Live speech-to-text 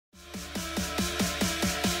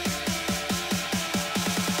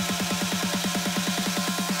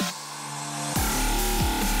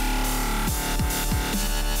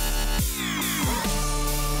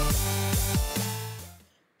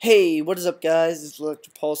Hey, what is up, guys? It's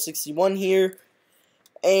ElectroPaul61 here,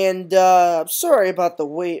 and I'm sorry about the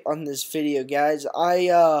wait on this video, guys.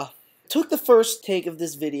 I took the first take of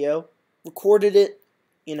this video, recorded it,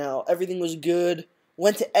 everything was good,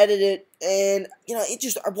 went to edit it, and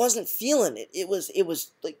I wasn't feeling it. It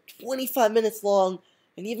was like 25 minutes long,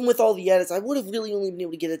 and even with all the edits, I would have really only been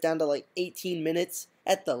able to get it down to like 18 minutes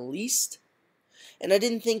at the least. And I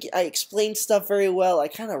didn't think I explained stuff very well. I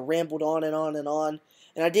kind of rambled on and on and on.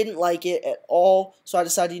 And I didn't like it at all, so I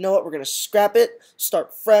decided, you know what, we're going to scrap it,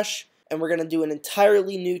 start fresh, and we're going to do an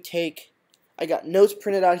entirely new take. I got notes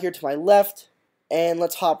printed out here to my left, and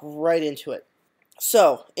let's hop right into it.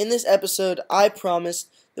 So, in this episode, I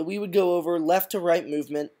promised that we would go over left to right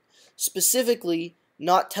movement, specifically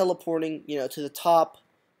not teleporting, to the top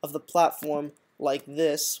of the platform like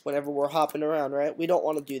this whenever we're hopping around, right? We don't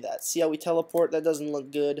want to do that. See how we teleport? That doesn't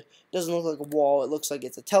look good. It doesn't look like a wall. It looks like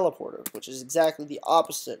it's a teleporter, which is exactly the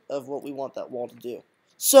opposite of what we want that wall to do.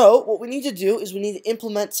 So, what we need to do is we need to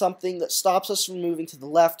implement something that stops us from moving to the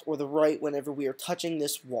left or the right whenever we are touching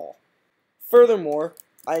this wall. Furthermore,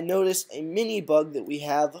 I noticed a mini bug that we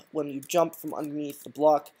have when you jump from underneath the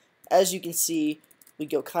block. As you can see, we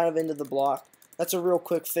go kind of into the block. That's a real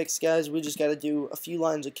quick fix, guys. We just got to do a few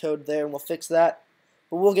lines of code there, and we'll fix that.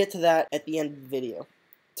 But we'll get to that at the end of the video.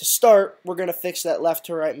 To start, we're going to fix that left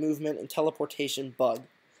to right movement and teleportation bug.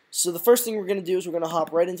 So the first thing we're going to do is we're going to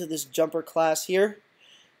hop right into this jumper class here,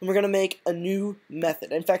 and we're going to make a new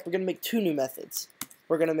method. In fact, we're going to make two new methods.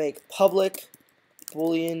 We're going to make public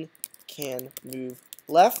boolean can move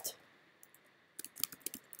left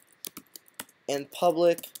and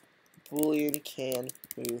public boolean can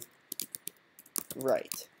move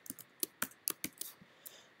right.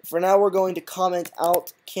 For now, we're going to comment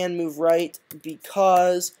out can move right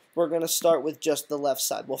because we're going to start with just the left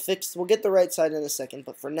side. We'll get the right side in a second,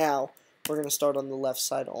 but for now, we're going to start on the left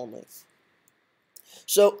side only.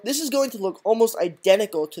 So this is going to look almost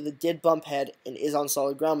identical to the did bump head and is on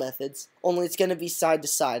solid ground methods, only it's going to be side to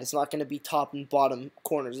side. It's not going to be top and bottom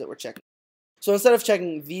corners that we're checking. So instead of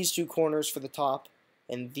checking these two corners for the top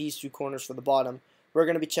and these two corners for the bottom, we're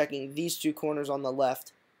going to be checking these two corners on the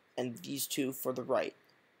left and these two for the right.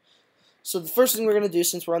 So the first thing we're going to do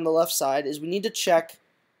since we're on the left side is we need to check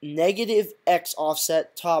negative X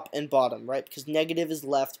offset top and bottom, right? Because negative is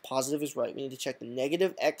left, positive is right. We need to check the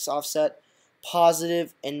negative X offset,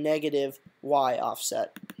 positive and negative Y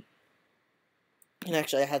offset. And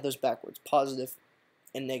actually I had those backwards. Positive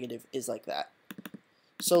and negative is like that.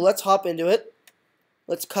 So let's hop into it.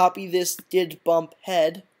 Let's copy this did bump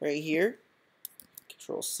head right here.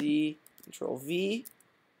 Control C, Control V.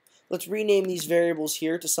 Let's rename these variables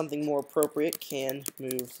here to something more appropriate. Can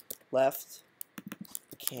move left,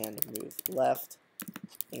 can move left,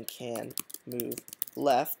 and can move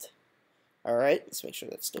left. Alright, let's make sure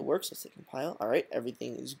that still works. Let's hit compile. Alright,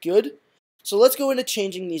 everything is good. So let's go into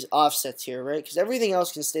changing these offsets here, right? Because everything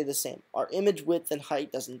else can stay the same. Our image width and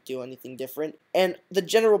height doesn't do anything different. And the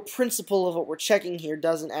general principle of what we're checking here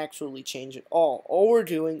doesn't actually change at all. All we're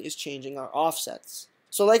doing is changing our offsets.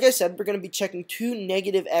 So like I said, we're going to be checking two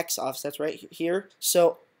negative X offsets right here.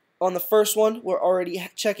 So on the first one, we're already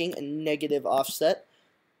checking a negative offset.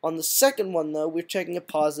 On the second one, though, we're checking a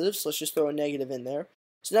positive, so let's just throw a negative in there.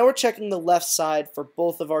 So now we're checking the left side for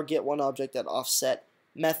both of our getOneObjectAtOffset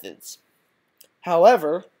methods.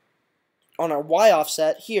 However, on our Y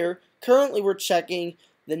offset here, currently we're checking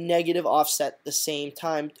the negative offset the same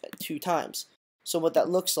time 2 times. So what that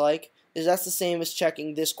looks like is that's the same as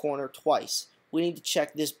checking this corner twice. We need to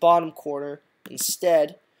check this bottom corner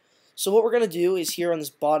instead. So what we're going to do is here on this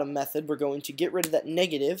bottom method, we're going to get rid of that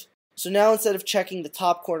negative. So now instead of checking the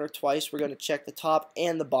top corner twice, we're going to check the top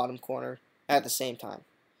and the bottom corner at the same time.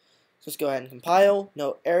 So let's go ahead and compile.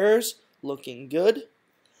 No errors. Looking good.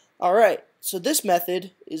 Alright, so this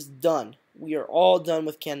method is done. We are all done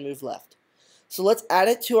with can move left. So let's add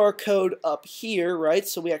it to our code up here, right?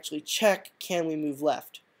 So we actually check can we move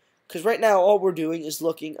left. Because right now all we're doing is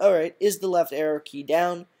looking, alright, is the left arrow key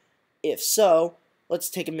down? If so, let's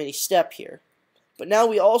take a mini step here. But now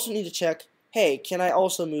we also need to check, hey, can I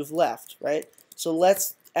also move left, right? So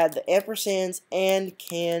let's add the ampersands and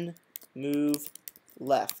can move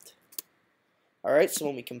left. Alright, so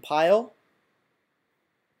when we compile,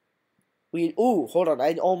 hold on,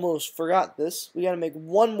 I almost forgot this. We gotta make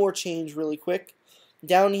one more change really quick.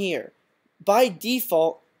 Down here, by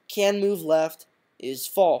default, can move left is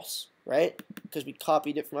false, right? Because we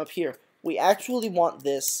copied it from up here. We actually want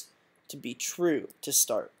this to be true to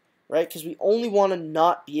start, right? Because we only want to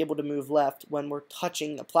not be able to move left when we're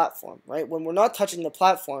touching the platform, right? When we're not touching the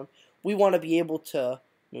platform, we want to be able to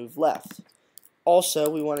move left. Also,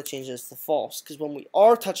 we want to change this to false, because when we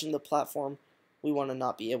are touching the platform, we want to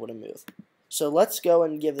not be able to move. So let's go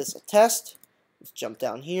and give this a test. Let's jump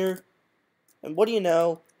down here. And what do you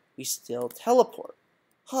know? We still teleport.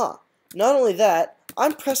 Huh. Not only that,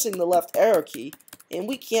 I'm pressing the left arrow key, and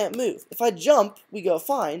we can't move. If I jump, we go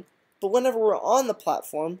fine, but whenever we're on the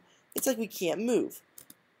platform, it's like we can't move.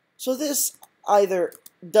 So this either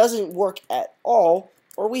doesn't work at all,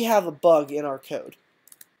 or we have a bug in our code.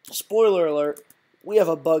 Spoiler alert, we have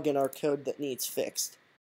a bug in our code that needs fixed.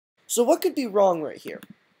 So what could be wrong right here?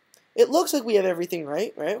 It looks like we have everything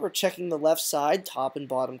right? We're checking the left side, top and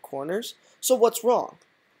bottom corners. So what's wrong?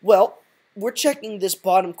 Well, we're checking this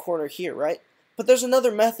bottom corner here, right? But there's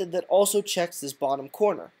another method that also checks this bottom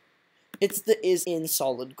corner. It's the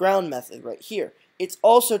isInSolidGround method right here. It's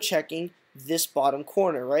also checking this bottom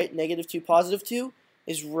corner, right? -2, +2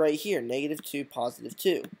 is right here, -2,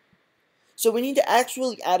 +2. So we need to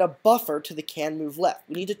actually add a buffer to the can move left.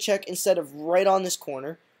 We need to check, instead of right on this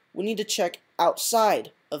corner, we need to check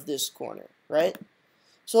outside of this corner, right?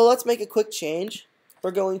 So let's make a quick change.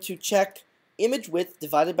 We're going to check image width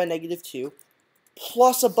divided by -2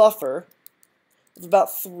 plus a buffer of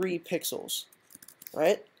about 3 pixels,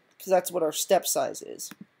 right? Because that's what our step size is.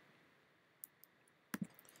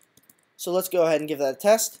 So let's go ahead and give that a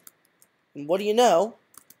test. And what do you know?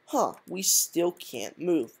 We still can't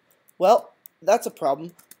move. Well, that's a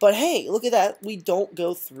problem. But hey, look at that. We don't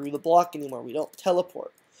go through the block anymore. We don't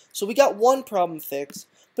teleport. So we got one problem fixed,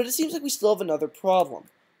 but it seems like we still have another problem.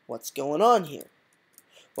 What's going on here?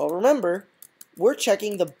 Well, remember, we're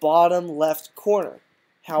checking the bottom left corner.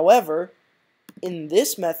 However, in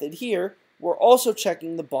this method here, we're also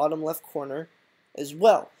checking the bottom left corner as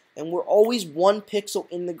well. And we're always 1 pixel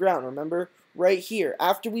in the ground. Remember, right here,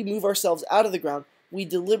 after we move ourselves out of the ground, we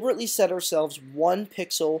deliberately set ourselves 1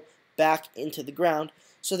 pixel back into the ground.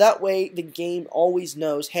 So that way, the game always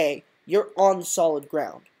knows, hey, you're on solid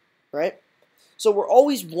ground, right? So we're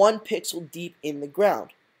always 1 pixel deep in the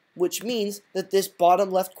ground, which means that this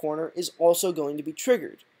bottom left corner is also going to be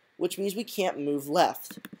triggered, which means we can't move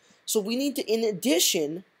left. So we need to, in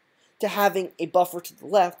addition to having a buffer to the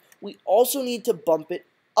left, we also need to bump it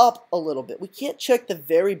up a little bit. We can't check the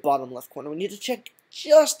very bottom left corner. We need to check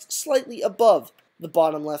just slightly above the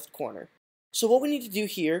bottom left corner. So what we need to do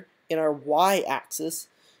here in our y-axis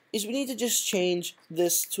is we need to just change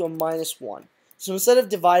this to a -1. So instead of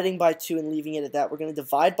dividing by 2 and leaving it at that, we're going to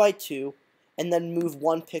divide by 2 and then move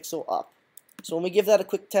 1 pixel up. So when we give that a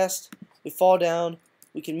quick test, we fall down,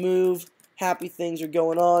 we can move, happy things are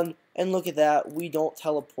going on, and look at that, we don't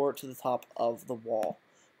teleport to the top of the wall.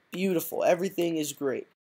 Beautiful, everything is great.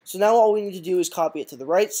 So now all we need to do is copy it to the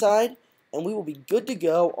right side, and we will be good to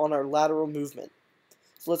go on our lateral movement.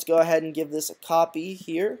 So let's go ahead and give this a copy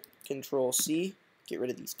here, Control C, get rid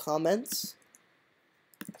of these comments,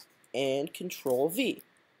 and Control V.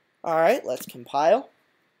 Alright, let's compile.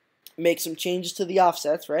 Make some changes to the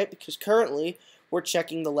offsets, right? Because currently we're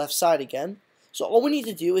checking the left side again. So all we need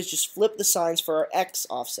to do is just flip the signs for our X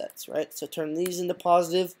offsets, right? So turn these into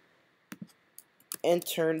positive and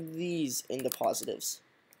turn these into positives,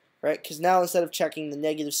 right? Because now instead of checking the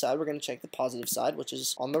negative side, we're going to check the positive side, which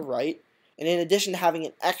is on the right. And in addition to having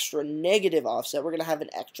an extra negative offset, we're going to have an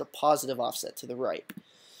extra positive offset to the right.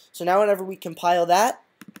 So now whenever we compile that,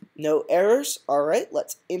 no errors. Alright,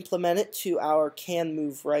 let's implement it to our can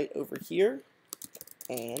move right over here.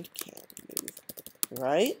 And can move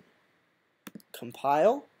right.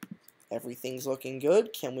 Compile. Everything's looking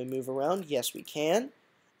good. Can we move around? Yes, we can.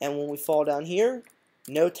 And when we fall down here,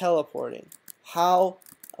 no teleporting. How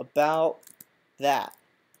about that?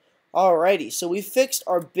 Alrighty, so we fixed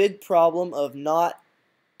our big problem of not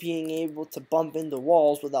being able to bump into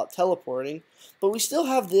walls without teleporting, but we still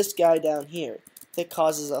have this guy down here that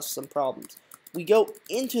causes us some problems. We go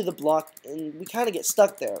into the block and we kind of get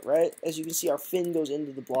stuck there, right? As you can see, our fin goes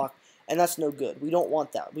into the block, and that's no good. We don't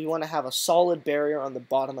want that. We want to have a solid barrier on the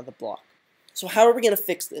bottom of the block. So how are we going to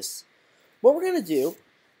fix this? What we're going to do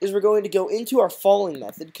is we're going to go into our falling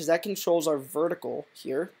method, because that controls our vertical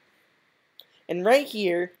here. And right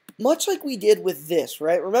here, much like we did with this,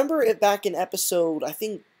 right? Remember it back in episode, I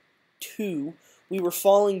think, 2, we were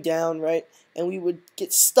falling down, right? And we would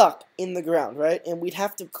get stuck in the ground, right? And we'd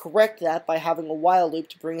have to correct that by having a while loop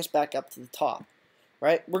to bring us back up to the top,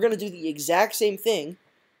 right? We're going to do the exact same thing,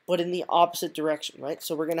 but in the opposite direction, right?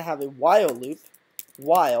 So we're going to have a while loop,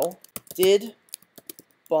 while did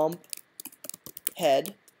bump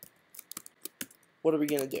head. What are we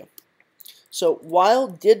going to do? So while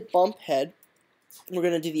did bump head, we're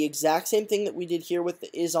going to do the exact same thing that we did here with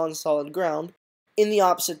the is on solid ground in the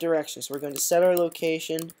opposite direction. So we're going to set our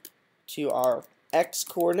location to our X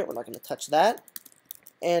coordinate. We're not going to touch that.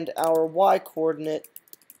 and our y coordinate,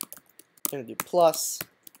 we're going to do plus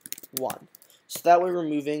 1. So that way we're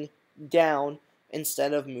moving down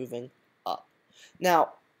instead of moving up.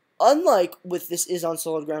 Now, unlike with this is on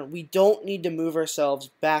solid ground, we don't need to move ourselves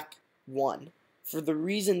back 1. For the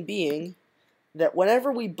reason being that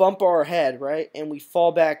whenever we bump our head, right, and we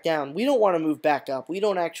fall back down, we don't want to move back up. We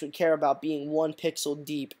don't actually care about being 1 pixel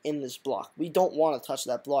deep in this block. We don't want to touch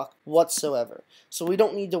that block whatsoever. So we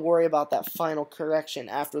don't need to worry about that final correction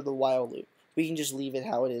after the while loop. We can just leave it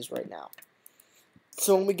how it is right now.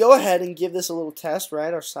 So when we go ahead and give this a little test,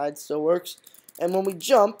 right, our side still works, and when we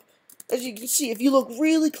jump, as you can see, if you look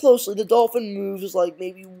really closely, the dolphin moves like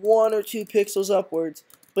maybe 1 or 2 pixels upwards,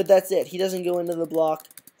 but that's it. He doesn't go into the block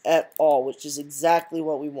at all, which is exactly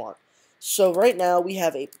what we want. So right now we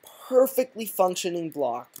have a perfectly functioning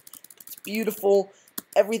block. It's beautiful.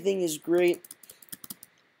 Everything is great.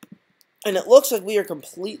 And it looks like we are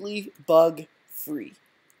completely bug free.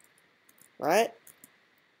 Right?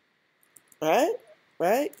 Right?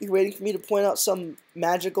 Right? You're waiting for me to point out some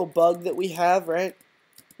magical bug that we have, right?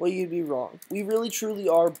 Well, you'd be wrong. We really truly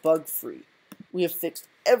are bug free. We have fixed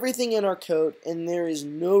everything in our code, and there is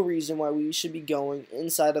no reason why we should be going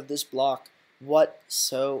inside of this block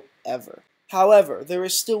whatsoever. However, there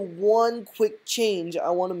is still one quick change I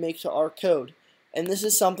want to make to our code, and this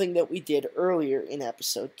is something that we did earlier in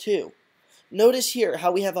episode 2. Notice here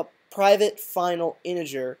how we have a private final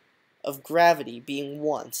integer of gravity being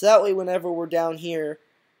 1. So that way whenever we're down here,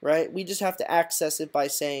 right, we just have to access it by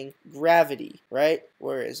saying gravity, right?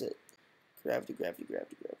 Where is it? Gravity.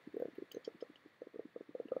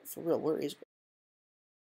 For real, where is it?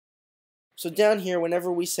 So down here,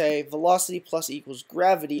 whenever we say velocity plus equals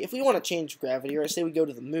gravity, if we want to change gravity, or say we go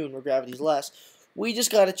to the moon where gravity is less, we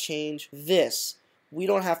just got to change this. We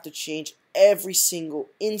don't have to change every single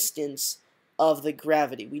instance of the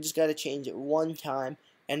gravity. We just got to change it one time,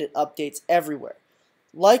 and it updates everywhere.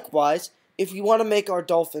 Likewise, if you want to make our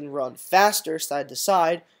dolphin run faster side to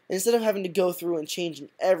side, instead of having to go through and changing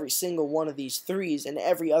every single one of these 3s and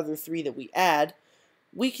every other 3 that we add,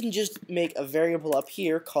 we can just make a variable up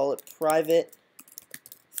here, call it private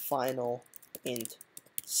final int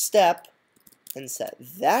step, and set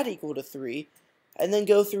that equal to 3, and then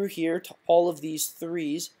go through here to all of these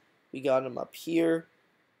 3s. We got them up here.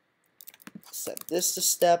 Set this to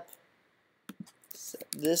step. Set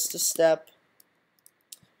this to step.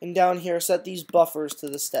 And down here, set these buffers to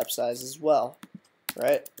the step size as well,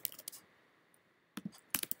 right?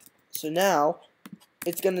 So now,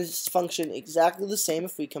 it's going to function exactly the same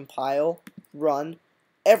if we compile, run.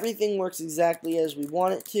 Everything works exactly as we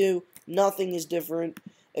want it to. Nothing is different.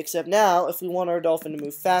 Except now, if we want our dolphin to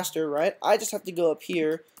move faster, right, I just have to go up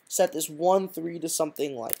here, set this 1, 3 to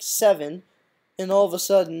something like 7, and all of a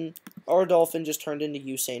sudden, our dolphin just turned into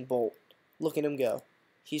Usain Bolt. Look at him go.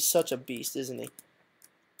 He's such a beast, isn't he?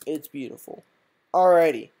 It's beautiful.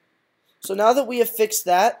 Alrighty. So now that we have fixed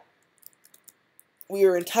that, we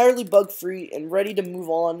are entirely bug-free and ready to move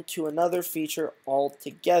on to another feature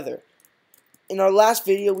altogether. In our last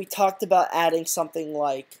video, we talked about adding something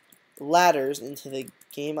like ladders into the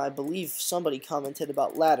game. I believe somebody commented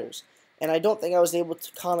about ladders, and I don't think I was able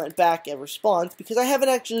to comment back and respond because I haven't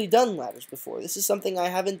actually done ladders before. This is something I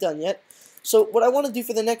haven't done yet. So what I want to do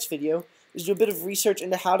for the next video is do a bit of research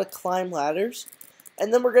into how to climb ladders,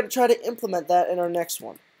 and then we're going to try to implement that in our next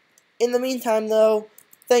one. In the meantime, though,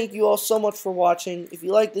 thank you all so much for watching. If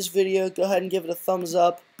you like this video, go ahead and give it a thumbs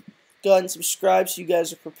up. Go ahead and subscribe so you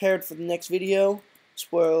guys are prepared for the next video.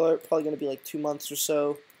 Spoiler alert, probably going to be like 2 months or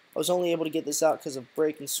so. I was only able to get this out because of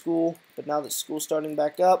break in school, but now that school's starting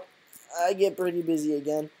back up, I get pretty busy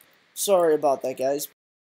again. Sorry about that, guys.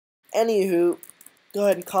 Anywho, go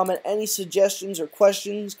ahead and comment any suggestions or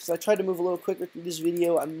questions, because I tried to move a little quicker through this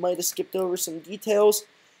video. I might have skipped over some details.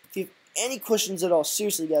 If you have any questions at all,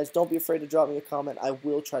 seriously, guys, don't be afraid to drop me a comment. I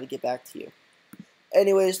will try to get back to you.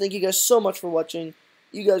 Anyways, thank you guys so much for watching.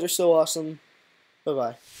 You guys are so awesome.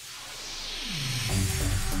 Bye-bye.